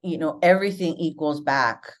everything equals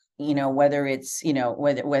back, whether it's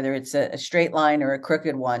a straight line or a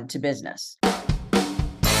crooked one to business.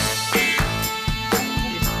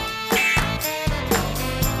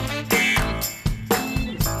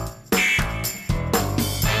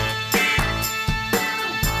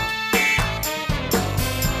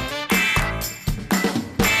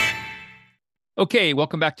 Okay,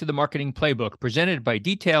 welcome back to the Marketing Playbook, presented by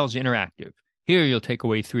Details Interactive. Here you'll take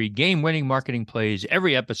away 3 game-winning marketing plays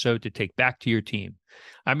every episode to take back to your team.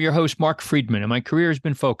 I'm your host, Mark Friedman, and my career has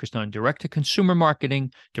been focused on direct-to-consumer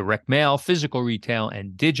marketing, direct mail, physical retail,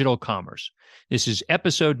 and digital commerce. This is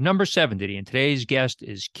episode number 70, and today's guest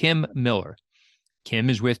is Kim Miller. Kim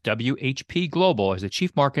is with WHP Global as the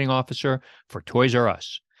Chief Marketing Officer for Toys R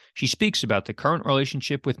Us. She speaks about the current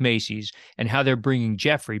relationship with Macy's and how they're bringing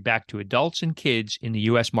Jeffrey back to adults and kids in the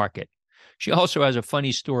U.S. market. She also has a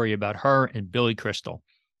funny story about her and Billy Crystal.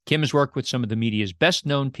 Kim has worked with some of the media's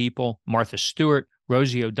best-known people, Martha Stewart,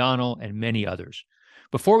 Rosie O'Donnell, and many others.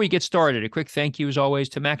 Before we get started, a quick thank you, as always,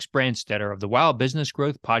 to Max Brandstetter of the Wild Business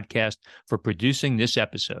Growth Podcast for producing this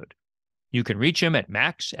episode. You can reach him at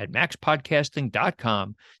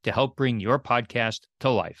max@maxpodcasting.com to help bring your podcast to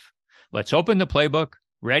life. Let's open the playbook.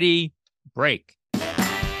 Ready, break.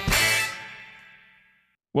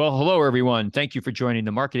 Well, hello, everyone. Thank you for joining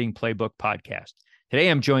the Marketing Playbook podcast. Today,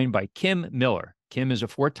 I'm joined by Kim Miller. Kim is a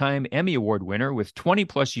 4-time Emmy Award winner with 20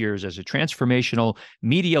 plus years as a transformational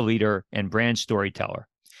media leader and brand storyteller.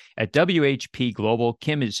 At WHP Global,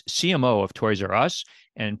 Kim is CMO of Toys R Us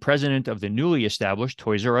and president of the newly established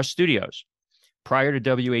Toys R Us Studios. Prior to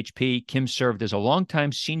WHP, Kim served as a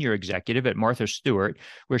longtime senior executive at Martha Stewart,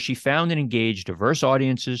 where she found and engaged diverse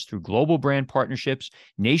audiences through global brand partnerships,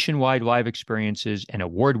 nationwide live experiences, and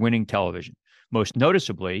award-winning television, most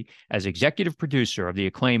noticeably as executive producer of the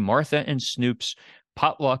acclaimed Martha and Snoop's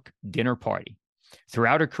Potluck Dinner Party.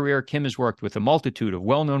 Throughout her career, Kim has worked with a multitude of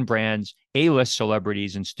well-known brands, A-list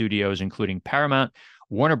celebrities, and studios, including Paramount,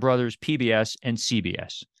 Warner Brothers, PBS, and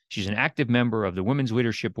CBS. She's an active member of the women's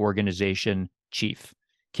leadership organization, Chief.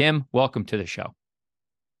 Kim, welcome to the show.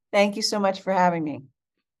 Thank you so much for having me.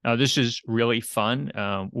 This is really fun.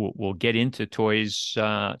 We'll get into Toys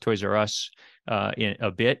R Us in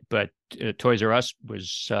a bit, but Toys R Us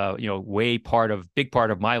was big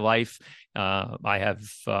part of my life. I have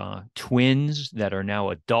twins that are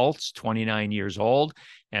now adults, 29 years old,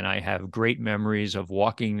 and I have great memories of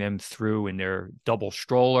walking them through in their double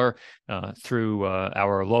stroller through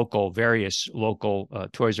our various local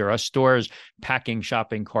Toys R Us stores, packing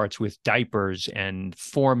shopping carts with diapers and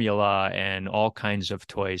formula and all kinds of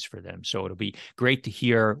toys for them. So it'll be great to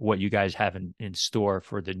hear what you guys have in store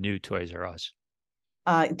for the new Toys R Us.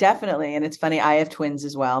 Definitely. And it's funny, I have twins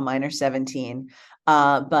as well. Mine are 17,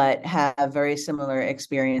 but have very similar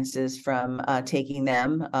experiences from taking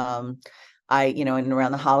them. And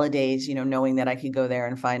around the holidays, knowing that I could go there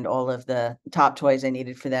and find all of the top toys I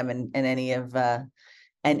needed for them and any of the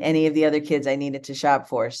other kids I needed to shop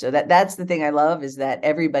for. So that's the thing I love, is that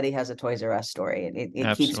everybody has a Toys R Us story. And it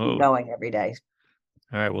keeps me going every day.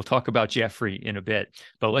 All right, we'll talk about Jeffrey in a bit,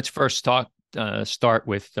 but let's first start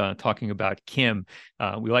with talking about Kim.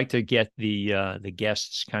 We like to get the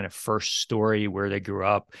guests' kind of first story, where they grew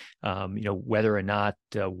up, whether or not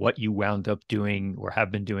what you wound up doing or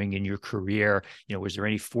have been doing in your career. Was there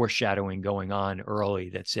any foreshadowing going on early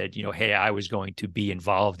that said, hey, I was going to be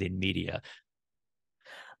involved in media?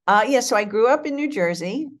 So I grew up in New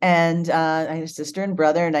Jersey, and I had a sister and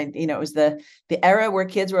brother, and it was the era where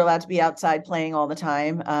kids were allowed to be outside playing all the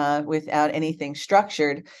time without anything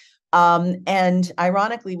structured. And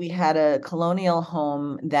ironically, we had a colonial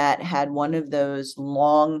home that had one of those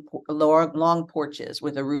long porches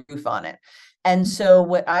with a roof on it. And so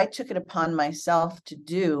what I took it upon myself to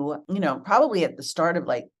do, probably at the start of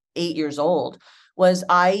like 8 years old, was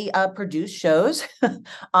I produced shows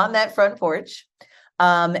on that front porch.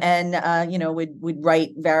 Would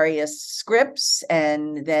write various scripts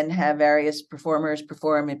and then have various performers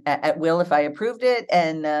perform at will if I approved it,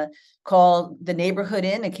 and call the neighborhood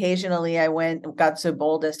in. Occasionally I got so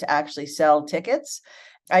bold as to actually sell tickets.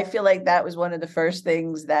 I feel like that was one of the first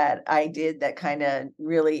things that I did that kind of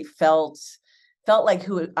really felt like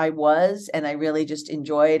who I was, and I really just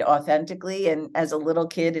enjoyed authentically. And as a little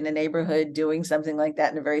kid in a neighborhood doing something like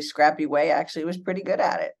that in a very scrappy way, actually was pretty good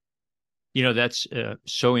at it. That's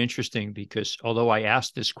so interesting, because although I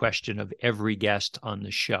ask this question of every guest on the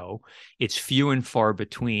show, it's few and far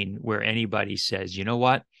between where anybody says, you know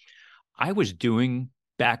what, I was doing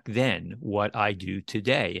back then what I do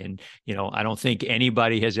today. And, I don't think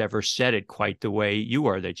anybody has ever said it quite the way you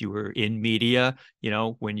are, that you were in media,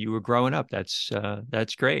 when you were growing up. That's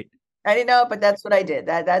great. I didn't know, but that's what I did.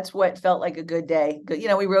 That's what felt like a good day. Good,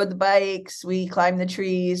 we rode the bikes, we climbed the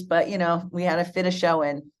trees, but we had to fit a show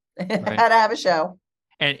in. Right. Had to have a show.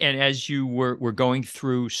 And as you were going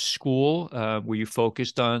through school, were you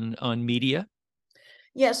focused on media?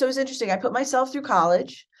 Yeah, so it was interesting. I put myself through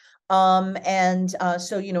college. And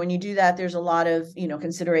so, when you do that, there's a lot of,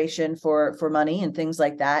 consideration for money and things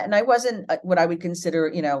like that. And I wasn't what I would consider,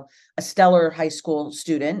 a stellar high school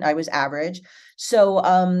student. I was average. So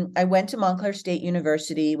I went to Montclair State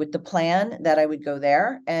University with the plan that I would go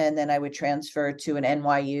there and then I would transfer to an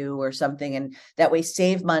NYU or something, and that way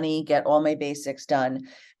save money, get all my basics done.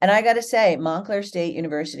 And I got to say, Montclair State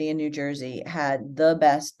University in New Jersey had the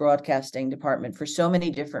best broadcasting department for so many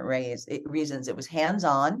different reasons. It was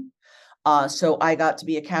hands-on. So I got to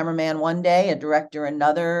be a cameraman one day, a director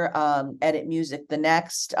another, edit music the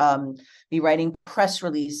next, be writing press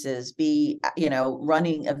releases, be,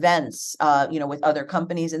 running events, with other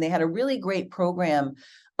companies. And they had a really great program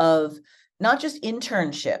of not just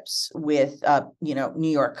internships with, New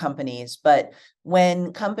York companies, but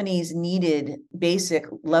when companies needed basic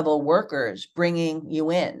level workers, bringing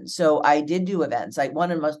you in. So I did do events.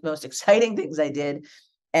 One of the most exciting things I did,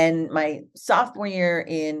 and my sophomore year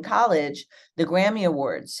in college, the Grammy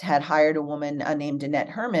Awards had hired a woman named Annette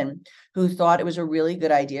Herman, who thought it was a really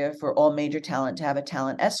good idea for all major talent to have a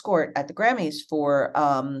talent escort at the Grammys for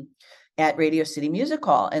at Radio City Music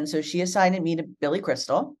Hall. And so she assigned me to Billy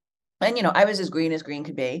Crystal. And, I was as green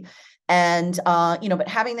could be. And, but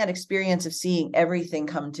having that experience of seeing everything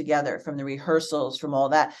come together from the rehearsals, from all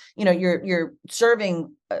that, you're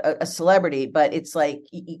serving a celebrity, but it's like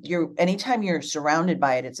anytime you're surrounded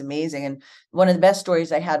by it, it's amazing. And one of the best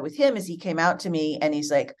stories I had with him is he came out to me and he's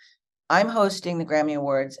like, I'm hosting the Grammy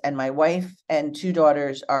Awards and my wife and two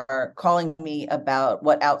daughters are calling me about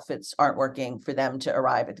what outfits aren't working for them to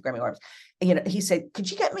arrive at the Grammy Awards. And, he said, could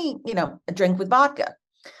you get me, a drink with vodka?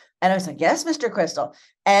 And I was like, yes, Mr. Crystal.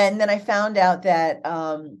 And then I found out that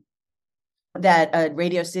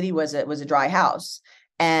Radio City was a dry house.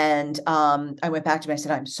 And I went back to him. I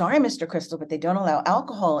said, I'm sorry, Mr. Crystal, but they don't allow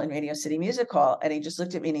alcohol in Radio City Music Hall. And he just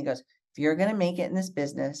looked at me and he goes, if you're going to make it in this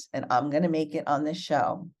business and I'm going to make it on this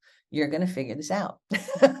show, you're going to figure this out.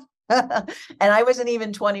 And I wasn't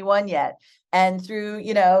even 21 yet. And through,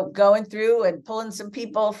 going through and pulling some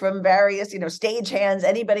people from various, stagehands,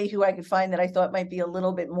 anybody who I could find that I thought might be a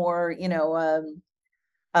little bit more,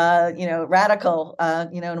 radical,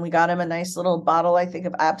 and we got him a nice little bottle, I think,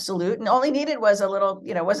 of Absolute, and all he needed was a little,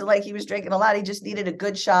 wasn't like he was drinking a lot. He just needed a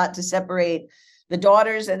good shot to separate the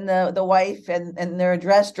daughters and the wife and their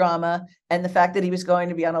address drama and the fact that he was going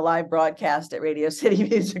to be on a live broadcast at Radio City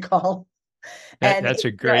Music Hall. And That's a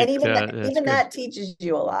and great. even That's good. that teaches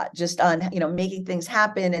you a lot just on making things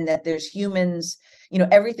happen, and that there's humans.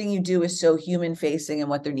 Everything you do is so human facing and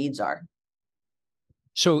what their needs are.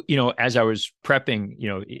 So, as I was prepping,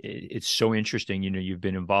 it's so interesting. You've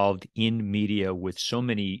been involved in media with so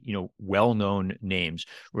many, well-known names: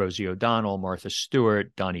 Rosie O'Donnell, Martha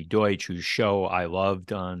Stewart, Donnie Deutsch, whose show I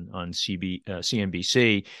loved on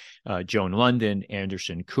CNBC, Joan London,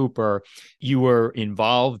 Anderson Cooper. You were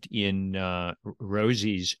involved in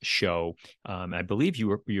Rosie's show. I believe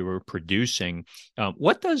you were producing.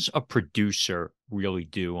 What does a producer really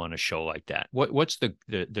do on a show like that? What's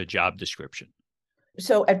the job description?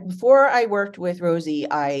 So before I worked with Rosie,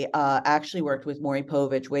 I actually worked with Maury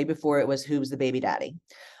Povich way before it was Who's the Baby Daddy.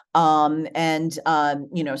 So I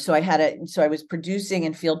was producing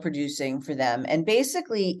and field producing for them. And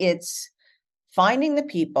basically it's finding the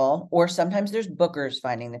people, or sometimes there's bookers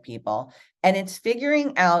finding the people, and it's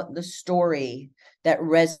figuring out the story that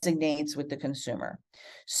resonates with the consumer.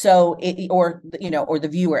 So or the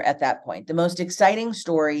viewer at that point, the most exciting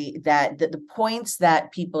story that the points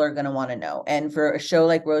that people are going to want to know. And for a show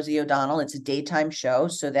like Rosie O'Donnell, it's a daytime show,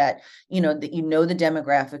 so that the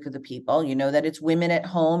demographic of the people, that it's women at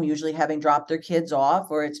home, usually having dropped their kids off,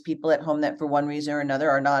 or it's people at home that for one reason or another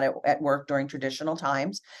are not at work during traditional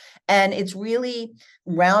times. And it's really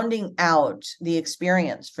rounding out the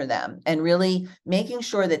experience for them and really making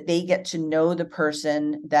sure that they get to know the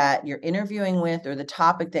person that you're interviewing with, or the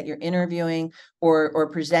topic that you're interviewing or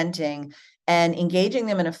presenting, and engaging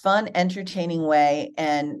them in a fun, entertaining way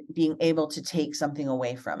and being able to take something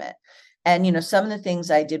away from it. And, some of the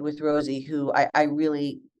things I did with Rosie, who I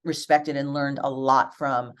really respected and learned a lot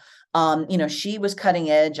from, she was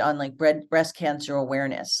cutting edge on like breast cancer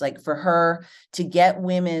awareness. Like for her to get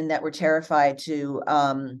women that were terrified to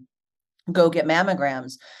go get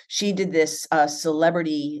mammograms, she did this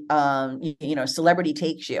celebrity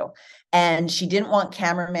takes you. And she didn't want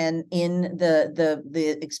cameramen in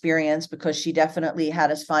the experience because she definitely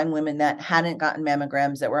had us find women that hadn't gotten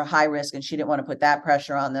mammograms, that were high risk, and she didn't want to put that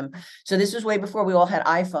pressure on them. So this was way before we all had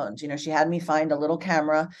iPhones. She had me find a little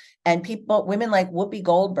camera, and women like Whoopi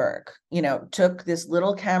Goldberg, took this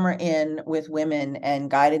little camera in with women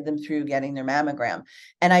and guided them through getting their mammogram.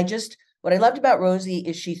 And what I loved about Rosie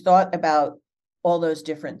is she thought about all those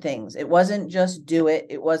different things. It wasn't just do it.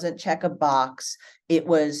 It wasn't check a box. It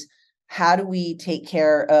was, how do we take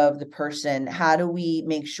care of the person? How do we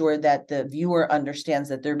make sure that the viewer understands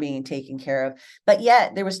that they're being taken care of? But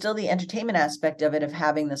yet there was still the entertainment aspect of it, of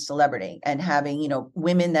having the celebrity and having,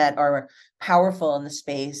 women that are powerful in the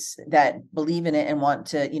space, that believe in it and want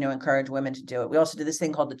to, encourage women to do it. We also did this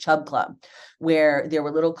thing called the Chub Club, where there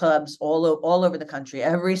were little clubs all over the country.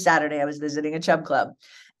 Every Saturday I was visiting a Chub Club.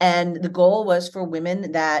 And the goal was for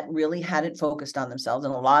women that really hadn't focused on themselves,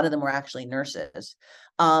 and a lot of them were actually nurses,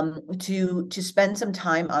 to spend some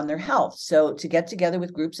time on their health. So to get together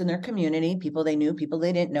with groups in their community, people they knew, people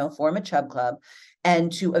they didn't know, form a Chub Club,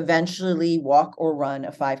 and to eventually walk or run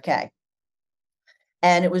a 5K.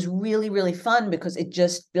 And it was really, really fun because it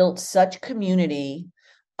just built such community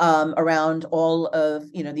around all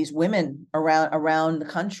of these women around the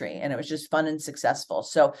country, and it was just fun and successful.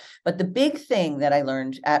 So, but the big thing that I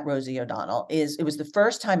learned at Rosie O'Donnell is it was the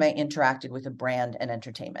first time I interacted with a brand and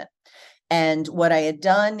entertainment. And what I had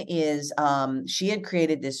done is she had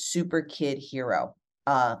created this super kid hero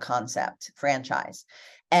concept franchise.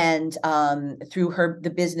 And through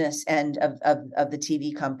the business end of the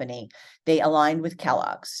TV company, they aligned with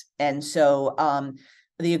Kellogg's. And so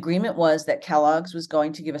the agreement was that Kellogg's was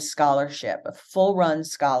going to give a scholarship, a full run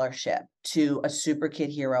scholarship, to a super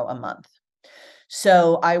kid hero a month.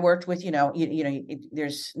 So I worked with,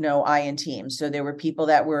 there's no I in teams. So there were people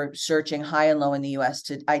that were searching high and low in the US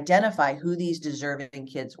to identify who these deserving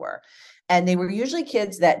kids were. And they were usually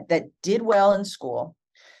kids that did well in school,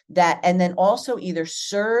 and then also either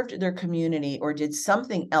served their community or did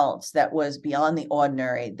something else that was beyond the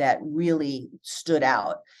ordinary that really stood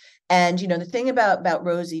out. And, the thing about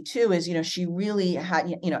Rosie too is, she really had,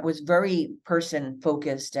 it was very person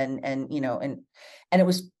focused, and it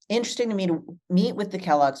was interesting to me to meet with the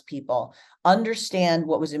Kellogg's people, understand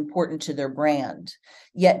what was important to their brand,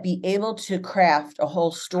 yet be able to craft a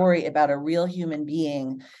whole story about a real human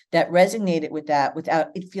being that resonated with that without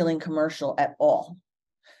it feeling commercial at all.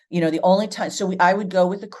 The only time, I would go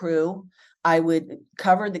with the crew, I would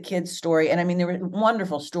cover the kids' story. And I mean, there were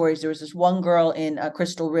wonderful stories. There was this one girl in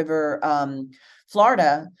Crystal River,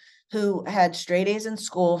 Florida, who had straight A's in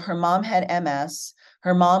school. Her mom had MS.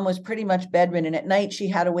 Her mom was pretty much bedridden. At night, she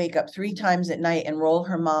had to wake up 3 times at night and roll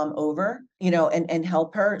her mom over, and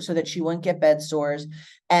help her so that she wouldn't get bed sores.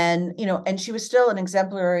 And, and she was still an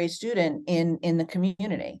exemplary student in the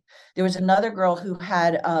community. There was another girl who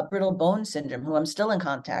had brittle bone syndrome, who I'm still in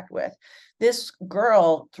contact with. This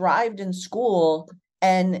girl thrived in school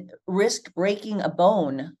and risked breaking a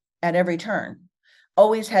bone at every turn,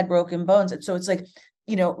 always had broken bones. And so it's like,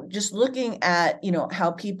 just looking at, how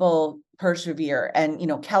people persevere, and,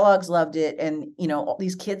 Kellogg's loved it. And, all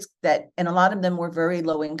these kids and a lot of them were very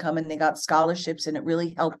low income, and they got scholarships, and it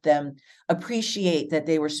really helped them appreciate that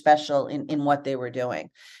they were special in what they were doing.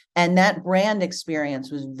 And that brand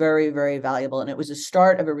experience was very, very valuable. And it was a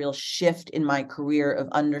start of a real shift in my career of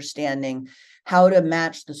understanding how to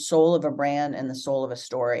match the soul of a brand and the soul of a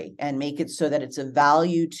story, and make it so that it's a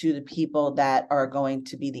value to the people that are going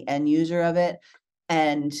to be the end user of it,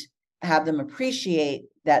 and have them appreciate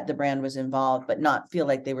that the brand was involved, but not feel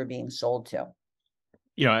like they were being sold to.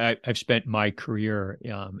 I've spent my career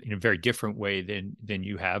in a very different way than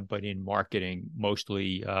you have, but in marketing,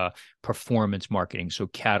 mostly performance marketing, so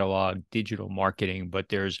catalog, digital marketing. But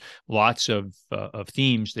there's lots of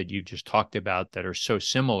themes that you've just talked about that are so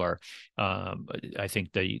similar. I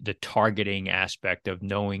think the targeting aspect of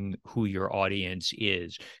knowing who your audience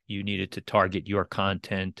is, you needed to target your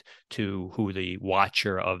content to who the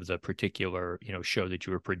watcher of the particular show that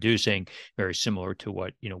you were producing. Very similar to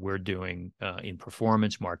what we're doing in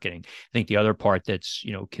performance marketing. I think the other part that's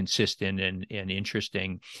consistent and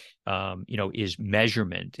interesting is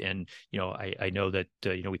measurement. And I know that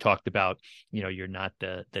we talked about you're not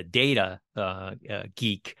the data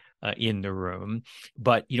geek in the room,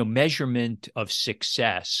 but measurement of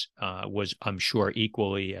success was, I'm sure,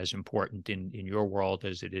 equally as important in your world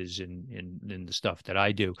as it is in the stuff that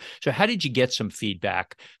I do. So how did you get some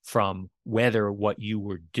feedback from whether what you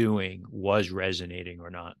were doing was resonating or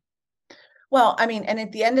not? Well, I mean, and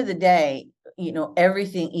at the end of the day,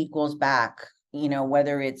 everything equals back,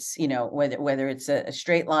 whether it's, whether it's a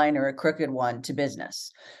straight line or a crooked one, to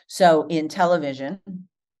business. So in television,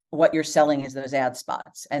 what you're selling is those ad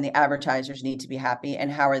spots, and the advertisers need to be happy.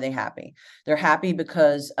 And how are they happy? They're happy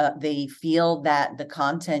because they feel that the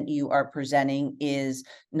content you are presenting is,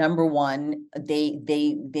 number one,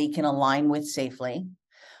 they can align with safely.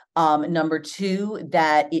 Number two,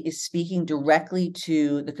 that it is speaking directly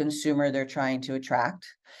to the consumer they're trying to attract.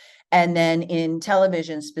 And then in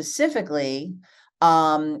television specifically,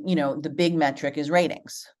 the big metric is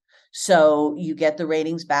ratings. So you get the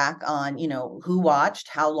ratings back on, who watched,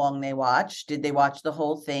 how long they watched, did they watch the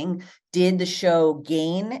whole thing? Did the show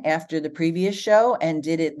gain after the previous show? And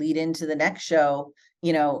did it lead into the next show,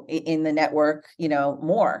 in the network,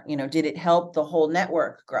 more, did it help the whole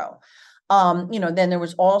network grow? Then there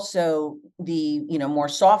was also the, more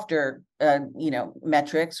softer,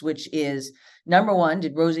 metrics, which is, number one,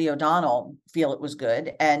 did Rosie O'Donnell feel it was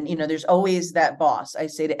good? And, there's always that boss. I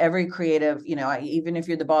say to every creative, even if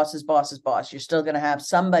you're the boss's boss's boss, you're still going to have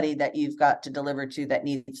somebody that you've got to deliver to that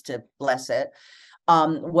needs to bless it.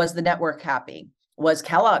 Was the network happy? Was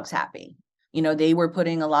Kellogg's happy? They were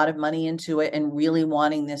putting a lot of money into it and really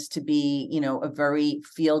wanting this to be, a very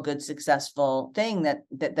feel good, successful thing that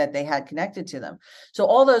they had connected to them. So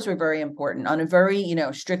all those were very important. On a very,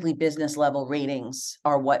 strictly business level, ratings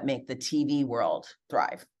are what make the TV world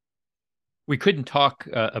thrive. We couldn't talk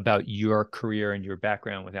about your career and your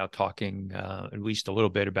background without talking at least a little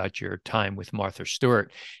bit about your time with Martha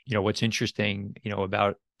Stewart. What's interesting,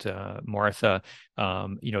 about Martha,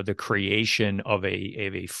 the creation of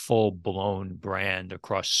a full blown brand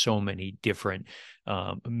across so many different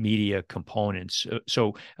media components.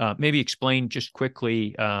 So maybe explain just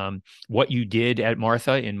quickly what you did at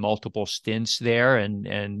Martha in multiple stints there,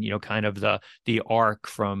 and kind of the arc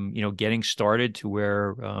from getting started to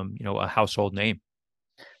where a household name.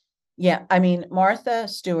 Yeah, I mean, Martha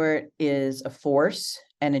Stewart is a force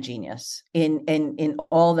and a genius in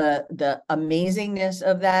all the amazingness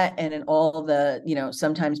of that, and in all the,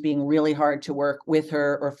 sometimes being really hard to work with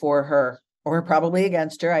her or for her, or probably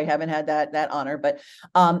against her. I haven't had that honor, but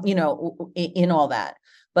in all that.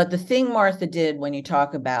 But the thing Martha did when you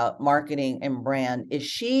talk about marketing and brand is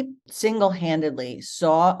she single-handedly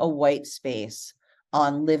saw a white space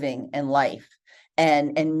on living and life,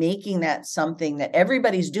 and making that something that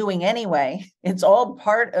everybody's doing anyway. It's all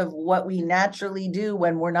part of what we naturally do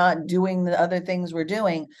when we're not doing the other things we're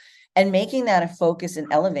doing, and making that a focus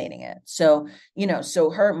and elevating it. So,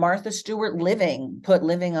 her Martha Stewart Living put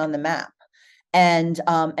living on the map. And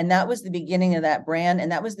that was the beginning of that brand.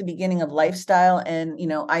 And that was the beginning of lifestyle. And,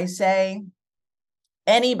 I say,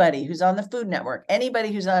 anybody who's on the Food Network,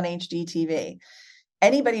 anybody who's on HGTV,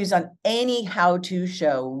 anybody who's on any how-to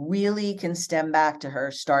show really can stem back to her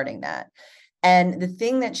starting that. And the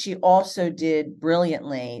thing that she also did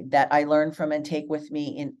brilliantly that I learned from and take with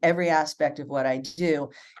me in every aspect of what I do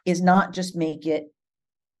is not just make it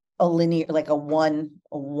a linear, like a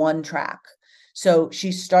one track. So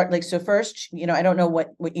so first, I don't know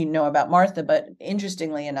what you know about Martha, but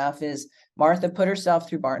interestingly enough is Martha put herself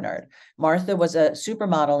through Barnard. Martha was a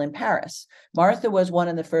supermodel in Paris. Martha was one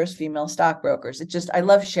of the first female stockbrokers. I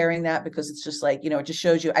love sharing that because it's just like, it just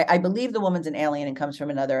shows you, I believe the woman's an alien and comes from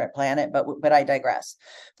another planet, but I digress.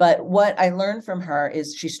 But what I learned from her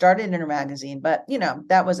is she started in her magazine, but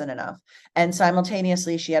that wasn't enough. And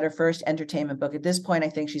simultaneously, she had her first entertainment book. At this point, I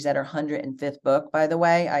think she's at her 105th book, by the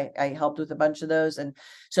way. I helped with a bunch of those. And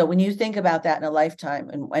so when you think about that in a lifetime,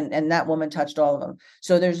 and that woman touched all of them.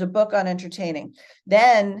 So there's a book on entertaining.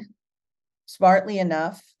 Then, smartly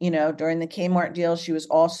enough, during the Kmart deal, she was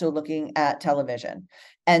also looking at television.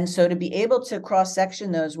 And so to be able to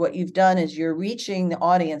cross-section those, what you've done is you're reaching the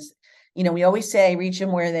audience. We always say reach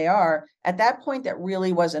them where they are. At that point, that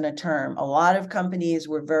really wasn't a term. A lot of companies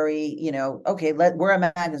were very, okay, we're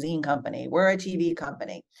a magazine company, we're a TV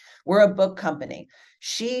company, we're a book company.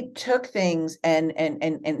 She took things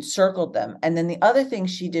and circled them. And then the other thing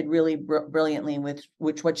she did really brilliantly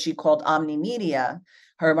with what she called omnimedia,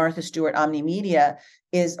 her Martha Stewart omnimedia,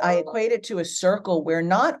 is I equate it to a circle where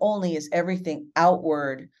not only is everything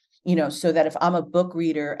outward, so that if I'm a book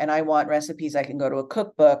reader and I want recipes, I can go to a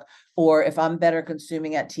cookbook, or if I'm better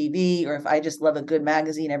consuming at TV, or if I just love a good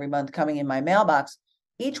magazine every month coming in my mailbox,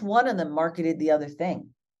 each one of them marketed the other thing.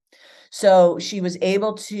 So she was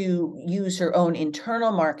able to use her own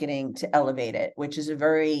internal marketing to elevate it, which is a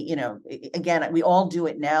very, again, we all do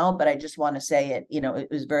it now, but I just want to say it,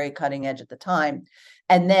 it was very cutting edge at the time.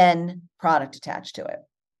 And then product attached to it.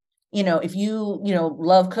 If you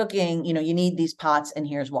love cooking, you need these pots, and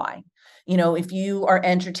here's why. If you are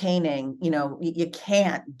entertaining, you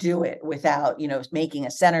can't do it without, making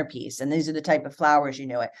a centerpiece. And these are the type of flowers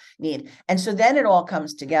need. And so then it all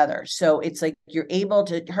comes together. So it's like you're able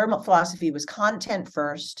to, her philosophy was content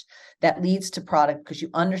first that leads to product, because you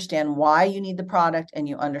understand why you need the product and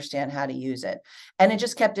you understand how to use it. And it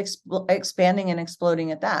just kept expanding and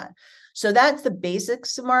exploding at that. So that's the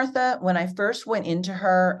basics, Martha. When I first went into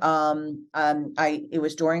her, it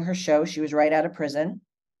was during her show. She was right out of prison.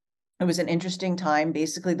 It was an interesting time.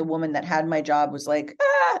 Basically, the woman that had my job was like,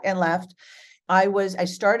 and left. I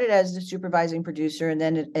started as the supervising producer, and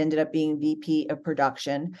then it ended up being VP of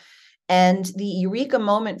production. And the eureka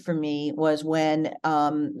moment for me was when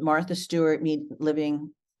Martha Stewart,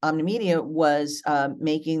 Living Omnimedia, was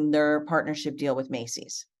making their partnership deal with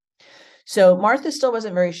Macy's. So Martha still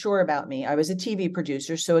wasn't very sure about me. I was a TV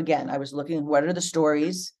producer. So again, I was looking, what are the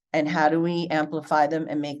stories and how do we amplify them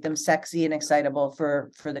and make them sexy and excitable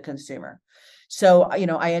for the consumer? So,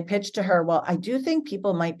 I had pitched to her, well, I do think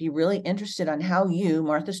people might be really interested on how you,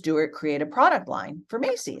 Martha Stewart, create a product line for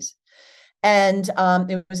Macy's. And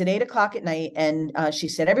it was at 8:00 at night. And she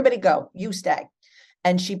said, everybody go, you stay.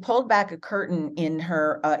 And she pulled back a curtain in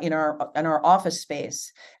our office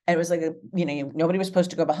space. And it was like, nobody was supposed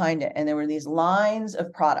to go behind it. And there were these lines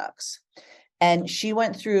of products. And she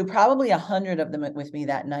went through probably 100 of them with me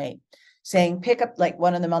that night, saying, pick up, like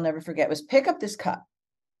one of them I'll never forget was, pick up this cup.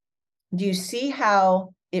 Do you see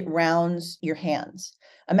how it rounds your hands?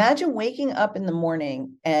 Imagine waking up in the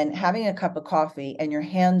morning and having a cup of coffee and your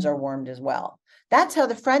hands are warmed as well. That's how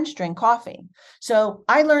the French drink coffee. So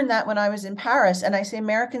I learned that when I was in Paris, and I say,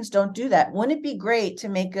 Americans don't do that. Wouldn't it be great to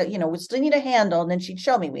make we still need a handle? And then she'd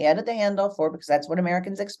show me, we added the handle because that's what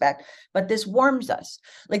Americans expect, but this warms us.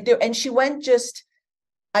 And she went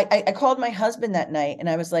I called my husband that night and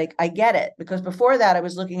I was like, I get it. Because before that, I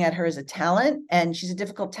was looking at her as a talent, and she's a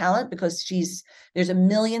difficult talent because there's a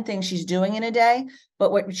million things she's doing in a day.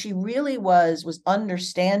 But what she really was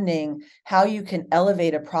understanding how you can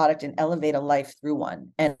elevate a product and elevate a life through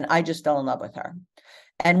one. And I just fell in love with her.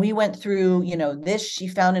 And we went through, this she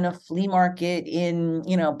found in a flea market in,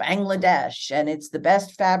 Bangladesh, and it's the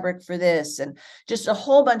best fabric for this, and just a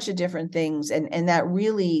whole bunch of different things. And that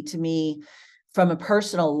really, to me, from a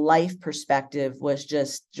personal life perspective, was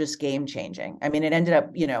just game changing. I mean, it ended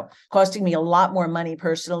up, costing me a lot more money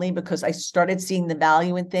personally, because I started seeing the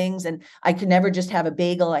value in things, and I could never just have a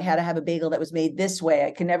bagel. I had to have a bagel that was made this way.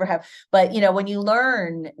 I could never have, but when you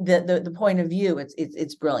learn the point of view,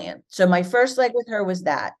 it's brilliant. So my first leg with her was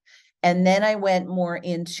that. And then I went more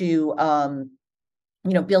into,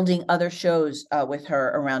 building other shows with her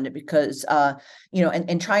around it, because,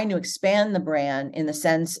 and trying to expand the brand in the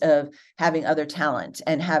sense of having other talent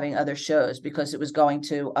and having other shows, because it was going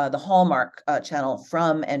to the Hallmark channel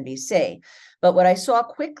from NBC. But what I saw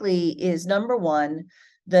quickly is, number one,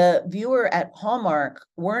 the viewer at Hallmark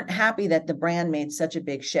weren't happy that the brand made such a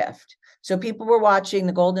big shift. So people were watching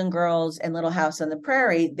The Golden Girls and Little House on the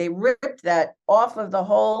Prairie. They ripped that off of the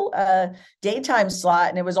whole daytime slot,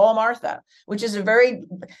 and it was all Martha, which is a very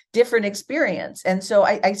different experience. And so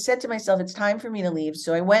I said to myself, it's time for me to leave.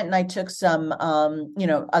 So I went and I took some,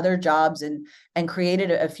 other jobs and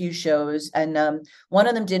created a few shows. And one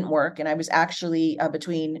of them didn't work. And I was actually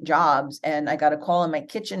between jobs, and I got a call on my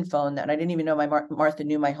kitchen phone that I didn't even know Martha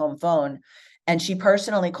knew my home phone. And she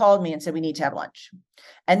personally called me and said, we need to have lunch.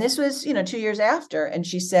 And this was, 2 years after. And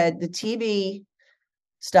she said, the TV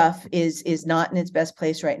stuff is not in its best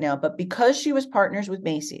place right now. But because she was partners with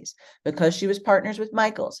Macy's, because she was partners with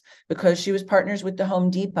Michael's, because she was partners with the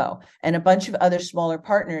Home Depot and a bunch of other smaller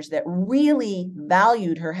partners that really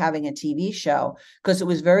valued her having a TV show, because it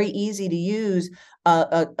was very easy to use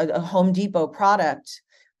a Home Depot product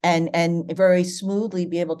and very smoothly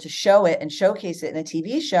be able to show it and showcase it in a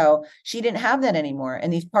TV show. She didn't have that anymore.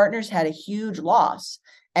 And these partners had a huge loss.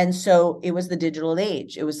 And so it was the digital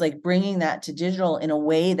age. It was like bringing that to digital in a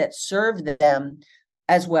way that served them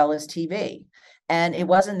as well as TV. And it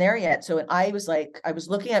wasn't there yet. So I was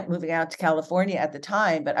looking at moving out to California at the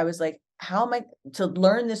time, but I was like, how am I to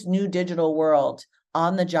learn this new digital world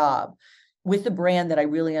on the job with the brand that I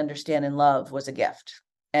really understand and love was a gift.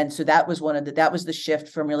 And so that was the shift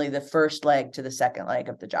from really the first leg to the second leg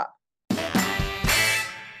of the job.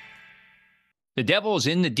 The devil is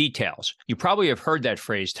in the details. You probably have heard that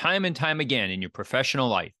phrase time and time again in your professional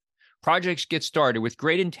life. Projects get started with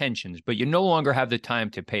great intentions, but you no longer have the time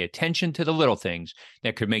to pay attention to the little things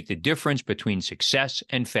that could make the difference between success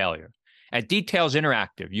and failure. At Details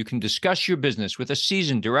Interactive, you can discuss your business with a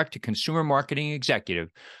seasoned direct-to-consumer marketing executive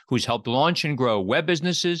who's helped launch and grow web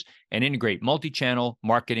businesses and integrate multi-channel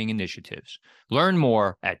marketing initiatives. Learn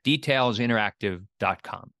more at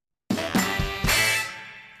detailsinteractive.com.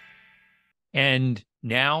 And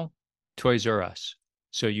now Toys R Us.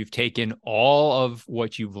 So you've taken all of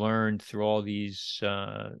what you've learned through all these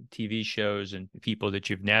TV shows and people that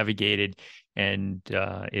you've navigated, and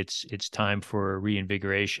it's time for a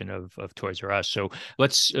reinvigoration of Toys R Us. So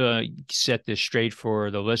let's set this straight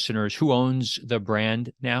for the listeners. Who owns the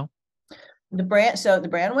brand now? The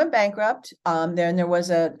brand went bankrupt. Then there was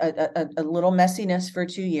a little messiness for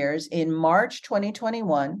 2 years. In March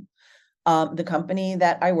 2021, the company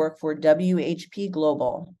that I work for, WHP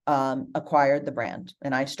Global, acquired the brand,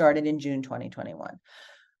 and I started in June 2021.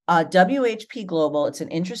 WHP Global, it's an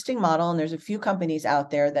interesting model, and there's a few companies out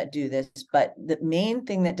there that do this, but the main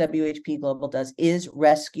thing that WHP Global does is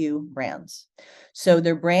rescue brands. So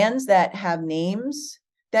they're brands that have names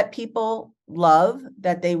that people love,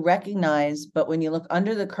 that they recognize, but when you look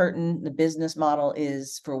under the curtain, the business model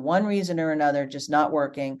is, for one reason or another, just not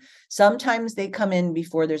working. Sometimes they come in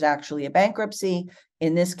before there's actually a bankruptcy.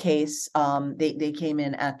 In this case, they came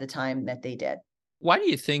in at the time that they did. Why do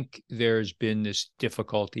you think there's been this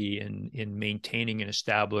difficulty in maintaining and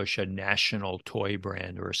establish a national toy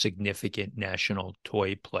brand or a significant national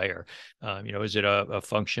toy player? Is it a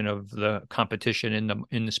function of the competition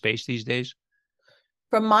in the space these days?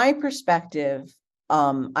 From my perspective,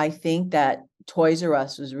 I think that Toys R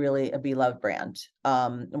Us was really a beloved brand,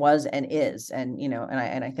 was and is, and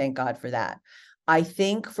I thank God for that. I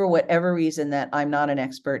think for whatever reason that I'm not an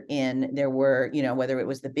expert in, there were, whether it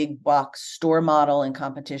was the big box store model in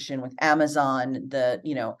competition with Amazon,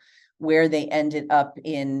 where they ended up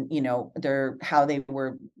in, how they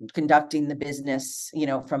were conducting the business,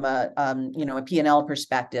 from a P&L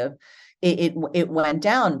perspective. It went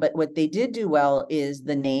down, but what they did do well is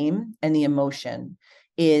the name and the emotion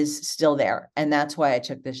is still there. And that's why I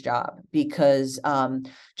took this job, because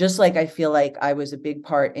just like I feel like I was a big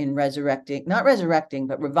part in not resurrecting,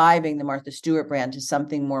 but reviving the Martha Stewart brand to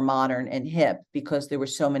something more modern and hip because there were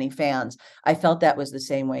so many fans. I felt that was the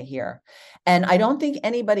same way here. And I don't think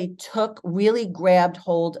anybody really grabbed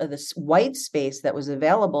hold of this white space that was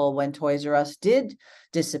available when Toys R Us did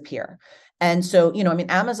disappear. And so,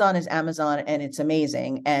 Amazon is Amazon and it's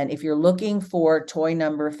amazing. And if you're looking for toy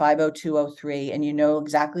number 50203 and you know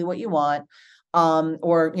exactly what you want,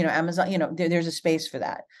 or, Amazon, there's a space for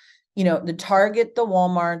that. The Target, the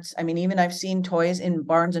Walmarts, even I've seen toys in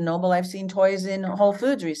Barnes and Noble. I've seen toys in Whole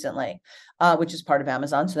Foods recently, which is part of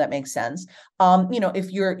Amazon. So that makes sense.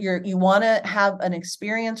 If you want to have an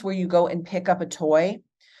experience where you go and pick up a toy,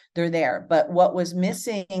 they're there. But what was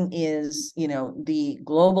missing is, the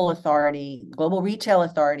global retail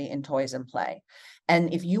authority in toys and play.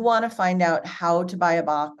 And if you want to find out how to buy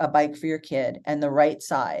a bike for your kid and the right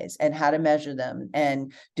size and how to measure them,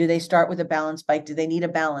 and do they start with a balance bike? Do they need a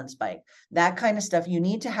balance bike? That kind of stuff, you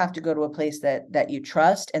need to have to go to a place that you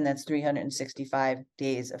trust, and that's 365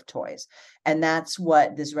 days of toys. And that's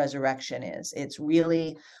what this resurrection is. It's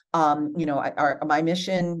really, my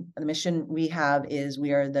mission, the mission we have is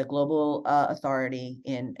we are the global authority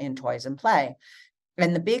in toys and play.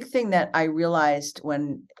 And the big thing that I realized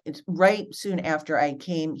when it's right soon after I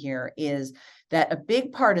came here is that a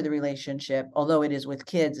big part of the relationship, although it is with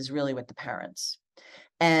kids, is really with the parents.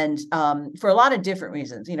 And for a lot of different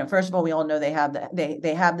reasons. First of all, we all know they have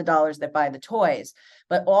the dollars that buy the toys,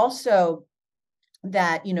 but also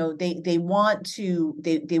that they want to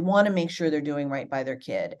make sure they're doing right by their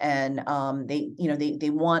kid, and they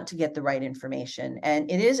want to get the right information.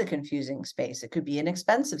 And it is a confusing space. It could be an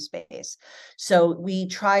expensive space, so we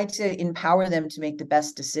try to empower them to make the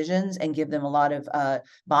best decisions and give them a lot of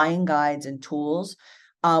buying guides and tools.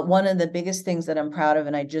 One of the biggest things that I'm proud of,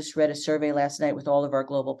 and I just read a survey last night with all of our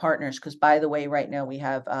global partners, because by the way, right now we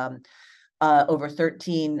have over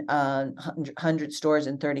 1,300 stores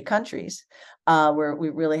in 30 countries, where we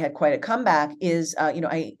really had quite a comeback, is,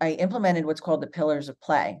 I implemented what's called the pillars of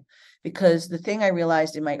play. Because the thing I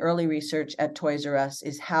realized in my early research at Toys R Us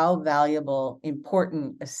is how valuable,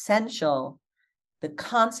 important, essential the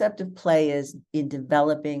concept of play is in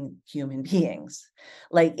developing human beings.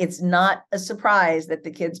 Like, it's not a surprise that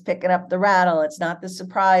the kid's picking up the rattle. It's not the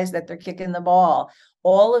surprise that they're kicking the ball.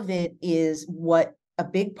 All of it is what a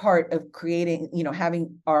big part of creating,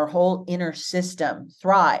 having our whole inner system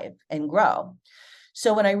thrive and grow.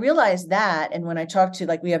 So when I realized that, and when I talked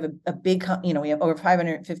to, we have a big, we have over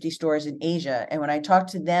 550 stores in Asia. And when I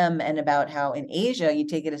talked to them and about how in Asia, you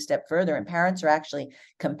take it a step further and parents are actually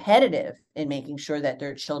competitive in making sure that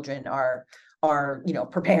their children are are,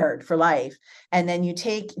 prepared for life. And then you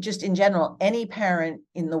take, just in general, any parent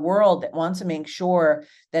in the world that wants to make sure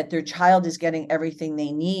that their child is getting everything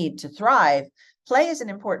they need to thrive. Play is an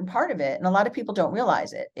important part of it. And a lot of people don't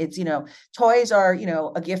realize it. It's, toys are,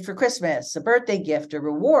 a gift for Christmas, a birthday gift, a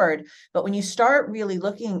reward. But when you start really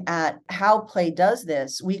looking at how play does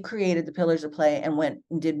this, we created the pillars of play and went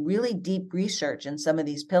and did really deep research in some of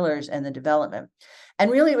these pillars and the development.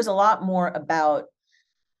 And really, it was a lot more about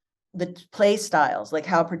the play styles, like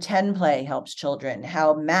how pretend play helps children,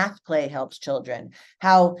 how math play helps children,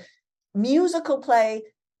 how musical play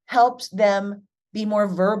helps them be more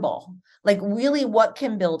verbal, like really what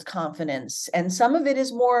can build confidence. And some of it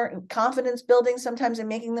is more confidence building, sometimes in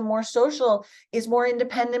making them more social is more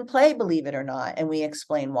independent play, believe it or not. And we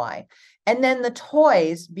explain why. And then the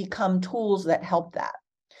toys become tools that help that.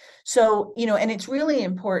 So, and it's really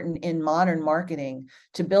important in modern marketing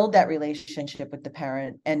to build that relationship with the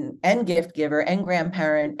parent and gift giver and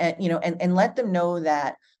grandparent, and let them know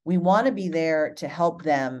that we want to be there to help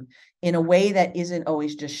them in a way that isn't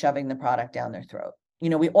always just shoving the product down their throat.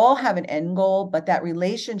 We all have an end goal, but that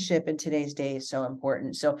relationship in today's day is so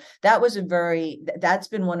important. So that's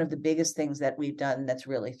been one of the biggest things that we've done that's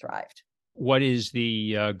really thrived. What is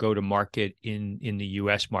the go-to-market in the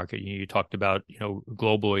U.S. market? You talked about,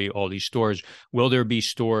 globally, all these stores. Will there be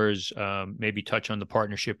stores, maybe touch on the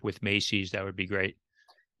partnership with Macy's? That would be great.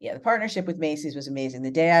 Yeah, the partnership with Macy's was amazing. The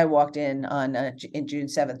day I walked in in June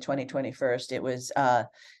 7th, 2021, it was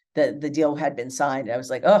the deal had been signed. I was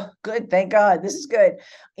like, oh, good, thank God, this is good.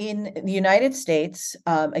 In the United States,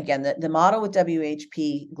 again, the model with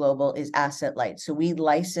WHP Global is asset light. So we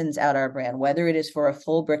license out our brand, whether it is for a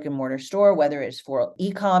full brick and mortar store, whether it's for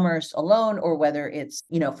e-commerce alone, or whether it's,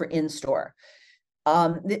 for in-store.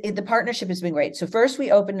 The partnership has been great. So first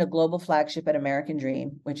we opened a global flagship at American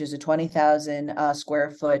Dream, which is a 20,000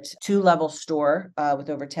 square foot 2-level store with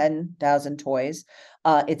over 10,000 toys.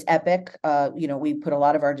 It's epic. We put a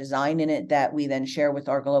lot of our design in it that we then share with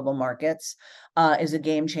our global markets. Is a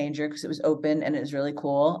game changer because it was open and it was really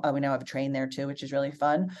cool. We now have a train there too, which is really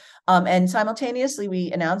fun. And simultaneously,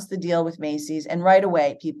 we announced the deal with Macy's, and right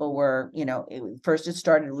away, people were, first it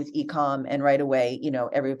started with e-com, and right away,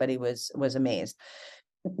 everybody was amazed.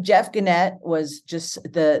 Jeff Gannett was just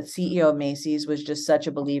the CEO of Macy's, was just such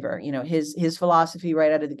a believer. His philosophy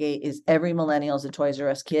right out of the gate is every millennial is a Toys R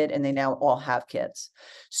Us kid, and they now all have kids.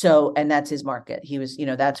 So, and that's his market. He was,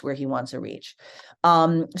 that's where he wants to reach.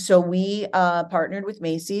 So we partnered with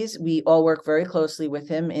Macy's. We all work very closely with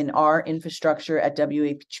him in our infrastructure at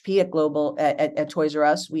WHP at Toys R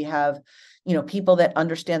Us. We have people that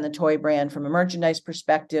understand the toy brand from a merchandise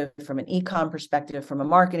perspective, from an e-com perspective, from a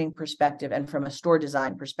marketing perspective, and from a store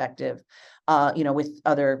design perspective, with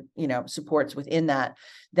other, supports within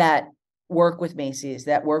that work with Macy's,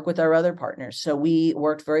 that work with our other partners. So we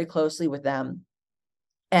worked very closely with them.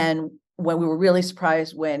 And when we were really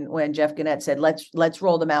surprised when Jeff Gannett said, let's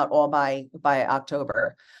roll them out all by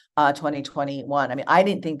October 2021. I mean, I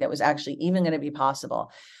didn't think that was actually even going to be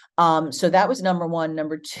possible. So that was number one.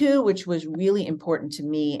 Number two, which was really important to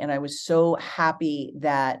me, and I was so happy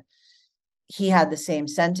that he had the same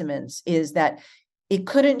sentiments, is that it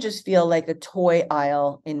couldn't just feel like a toy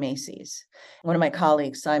aisle in Macy's. One of my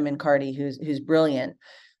colleagues, Simon Carty, who's brilliant,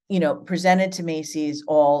 presented to Macy's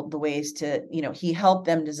all the ways to, he helped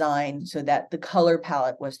them design so that the color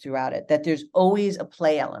palette was throughout it, that there's always a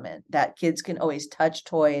play element, that kids can always touch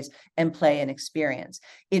toys and play and experience.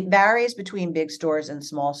 It varies between big stores and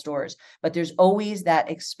small stores, but there's always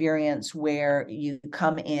that experience where you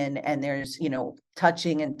come in and there's,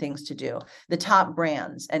 touching and things to do. The top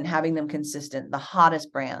brands and having them consistent, the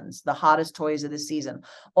hottest brands, the hottest toys of the season,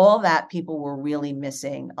 all that people were really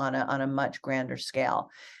missing on a much grander scale.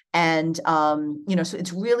 And, so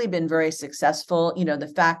it's really been very successful.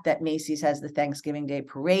 The fact that Macy's has the Thanksgiving Day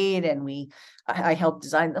parade, and I helped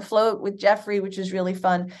design the float with Jeffrey, which is really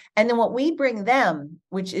fun. And then what we bring them,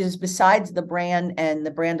 which is besides the brand and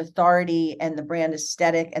the brand authority and the brand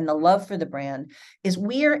aesthetic and the love for the brand, is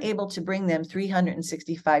we are able to bring them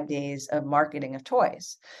 365 days of marketing of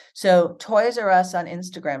toys. So Toys R Us on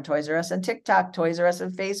Instagram, Toys R Us on TikTok, Toys R Us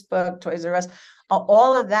on Facebook, Toys R Us,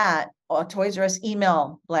 all of that, Toys R Us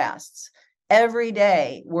email blasts. Every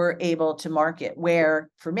day we're able to market, where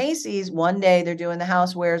for Macy's, one day they're doing the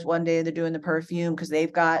housewares, one day they're doing the perfume, because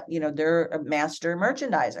they've got, they're a master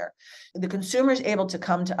merchandiser. The consumer is able to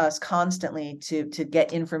come to us constantly to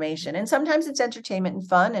get information. And sometimes it's entertainment and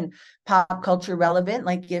fun and pop culture relevant.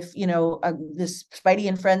 Like if, this Spidey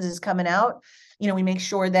and Friends is coming out, we make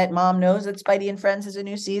sure that mom knows that Spidey and Friends is a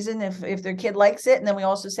new season if their kid likes it. And then we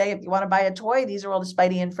also say, if you want to buy a toy, these are all the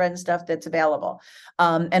Spidey and Friends stuff that's available.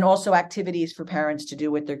 And also activities for parents to do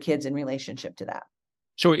with their kids in relationship to that.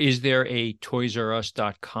 So is there a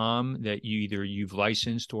toysrus.com that you've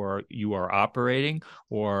licensed or you are operating?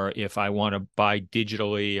 Or if I want to buy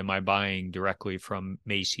digitally, am I buying directly from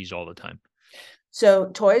Macy's all the time? So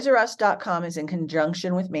toysrus.com is in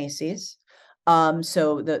conjunction with Macy's.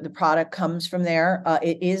 So the product comes from there.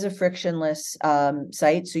 It is a frictionless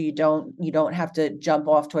site, so you don't have to jump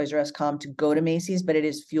off Toys.com to go to Macy's, but it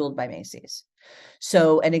is fueled by Macy's.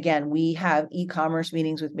 So, and again, we have e-commerce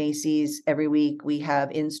meetings with Macy's every week. We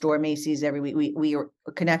have in-store Macy's every week. We are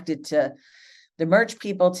connected to the merch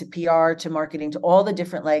people, to PR, to marketing, to all the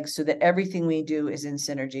different legs, so that everything we do is in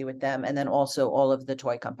synergy with them, and then also all of the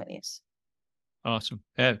toy companies. Awesome.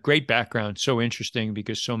 Great background. So interesting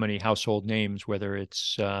because so many household names, whether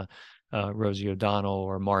it's Rosie O'Donnell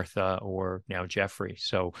or Martha or now Jeffrey.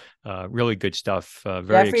 So really good stuff.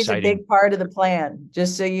 Very Jeffrey's exciting. a big part of the plan,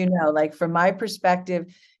 just so you know, like from my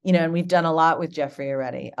perspective, and we've done a lot with Jeffrey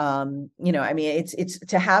already. I mean, it's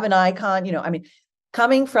to have an icon, I mean,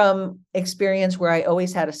 coming from experience where I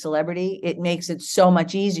always had a celebrity, it makes it so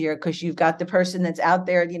much easier because you've got the person that's out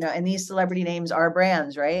there, and these celebrity names are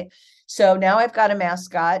brands, right? So now I've got a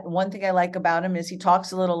mascot. One thing I like about him is he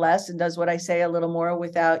talks a little less and does what I say a little more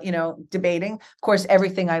without, debating. Of course,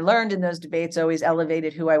 everything I learned in those debates always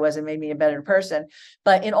elevated who I was and made me a better person.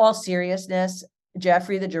 But in all seriousness,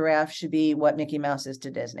 Jeffrey the giraffe should be what Mickey Mouse is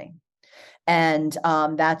to Disney. And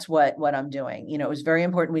that's what I'm doing. It was very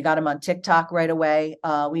important. We got him on TikTok right away.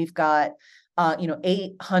 We've got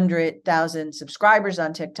 800,000 subscribers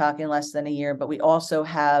on TikTok in less than a year, but we also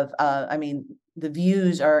have, the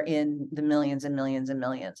views are in the millions and millions and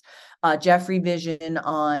millions. Jeffrey Vision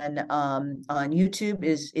on YouTube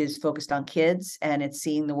is focused on kids, and it's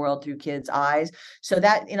seeing the world through kids' eyes. So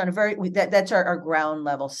that that's our ground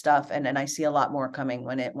level stuff, and I see a lot more coming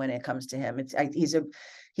when it comes to him.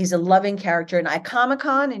 He's a loving character. And at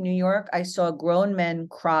Comic-Con in New York, I saw grown men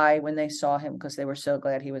cry when they saw him because they were so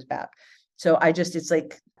glad he was back. So it's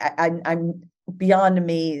like I'm beyond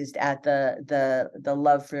amazed at the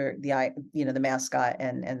love for the mascot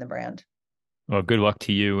and the brand. Well, good luck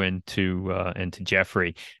to you and to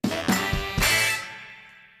Jeffrey.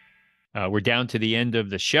 We're down to the end of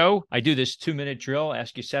the show. I do this 2-minute drill,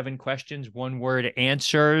 ask you 7 questions, 1-word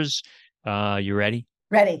answers. You ready?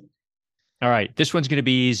 Ready. All right. This one's going to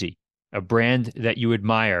be easy. A brand that you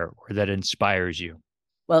admire or that inspires you.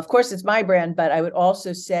 Well, of course, it's my brand, but I would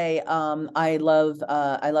also say I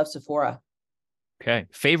love Sephora. Okay.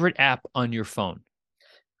 Favorite app on your phone?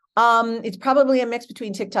 It's probably a mix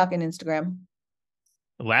between TikTok and Instagram.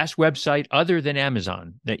 Last website other than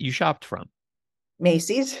Amazon that you shopped from?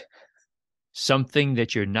 Macy's. Something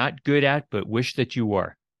that you're not good at but wish that you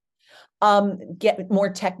were? Get more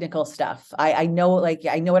technical stuff. I know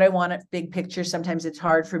what I want at big picture. Sometimes it's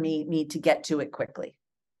hard for me to get to it quickly.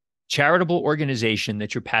 Charitable organization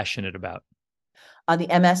that you're passionate about? The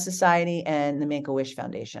MS Society and the Make-A-Wish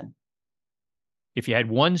Foundation. If you had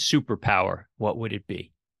one superpower, what would it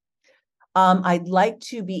be? I'd like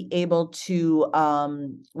to be able to,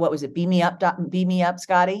 beam me up,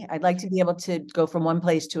 Scotty. I'd like to be able to go from one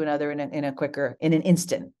place to another in an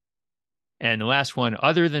instant. And the last one,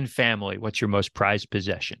 other than family, what's your most prized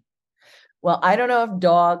possession? Well, I don't know if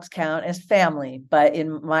dogs count as family, but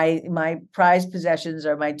in my prized possessions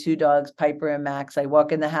are my 2 dogs, Piper and Max. I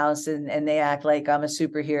walk in the house and they act like I'm a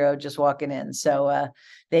superhero just walking in. So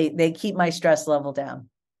they keep my stress level down.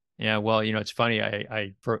 Yeah, well, it's funny.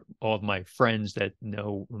 I for all of my friends that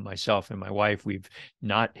know myself and my wife, we've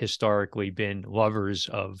not historically been lovers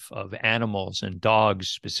of animals and dogs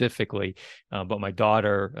specifically. But my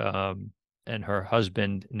daughter and her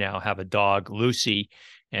husband now have a dog, Lucy.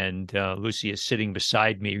 And Lucy is sitting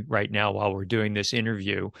beside me right now while we're doing this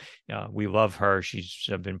interview. We love her. She's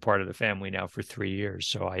been part of the family now for 3 years.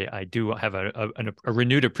 So I do have a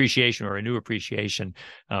renewed appreciation or a new appreciation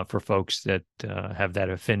for folks that have that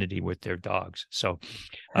affinity with their dogs. So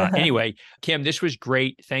anyway, Kim, this was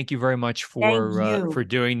great. Thank you very much for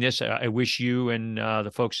doing this. I wish you and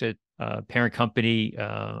the folks at parent company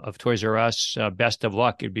of Toys R Us best of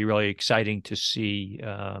luck. It'd be really exciting to see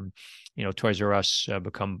Toys R Us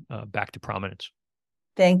become back to prominence.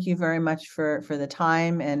 Thank you very much for the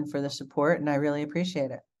time and for the support, and I really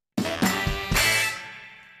appreciate it.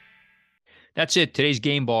 That's it. Today's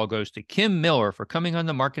game ball goes to Kim Miller for coming on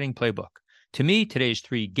the Marketing Playbook. To me, today's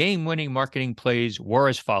 3 game-winning marketing plays were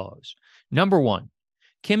as follows. Number 1,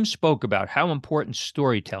 Kim spoke about how important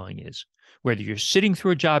storytelling is. Whether you're sitting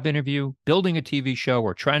through a job interview, building a TV show,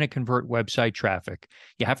 or trying to convert website traffic,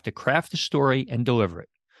 you have to craft the story and deliver it.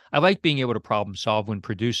 I like being able to problem solve when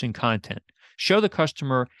producing content. Show the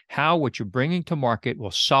customer how what you're bringing to market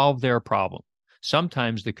will solve their problem.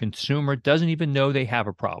 Sometimes the consumer doesn't even know they have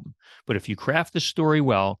a problem, but if you craft the story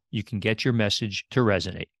well, you can get your message to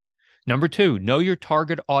resonate. Number 2, know your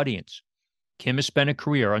target audience. Kim has spent a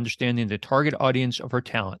career understanding the target audience of her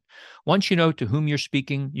talent. Once you know to whom you're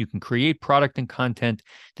speaking, you can create product and content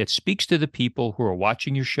that speaks to the people who are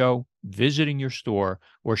watching your show, visiting your store,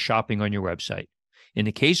 or shopping on your website. In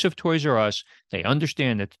the case of Toys R Us, they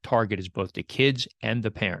understand that the target is both the kids and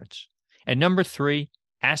the parents. And number 3,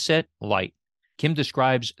 asset light. Kim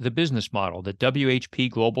describes the business model that WHP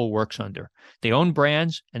Global works under. They own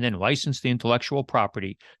brands and then license the intellectual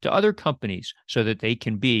property to other companies so that they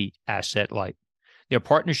can be asset light. Their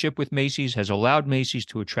partnership with Macy's has allowed Macy's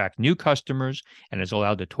to attract new customers and has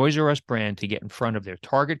allowed the Toys R Us brand to get in front of their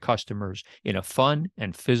target customers in a fun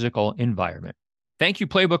and physical environment. Thank you,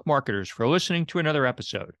 Playbook marketers, for listening to another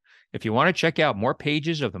episode. If you want to check out more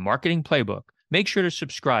pages of the Marketing Playbook, make sure to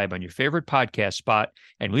subscribe on your favorite podcast spot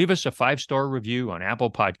and leave us a 5-star review on Apple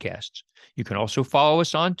Podcasts. You can also follow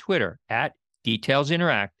us on Twitter at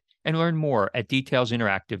DetailsInteract and learn more at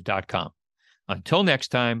detailsinteractive.com. Until next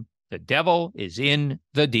time, the devil is in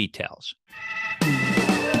the details.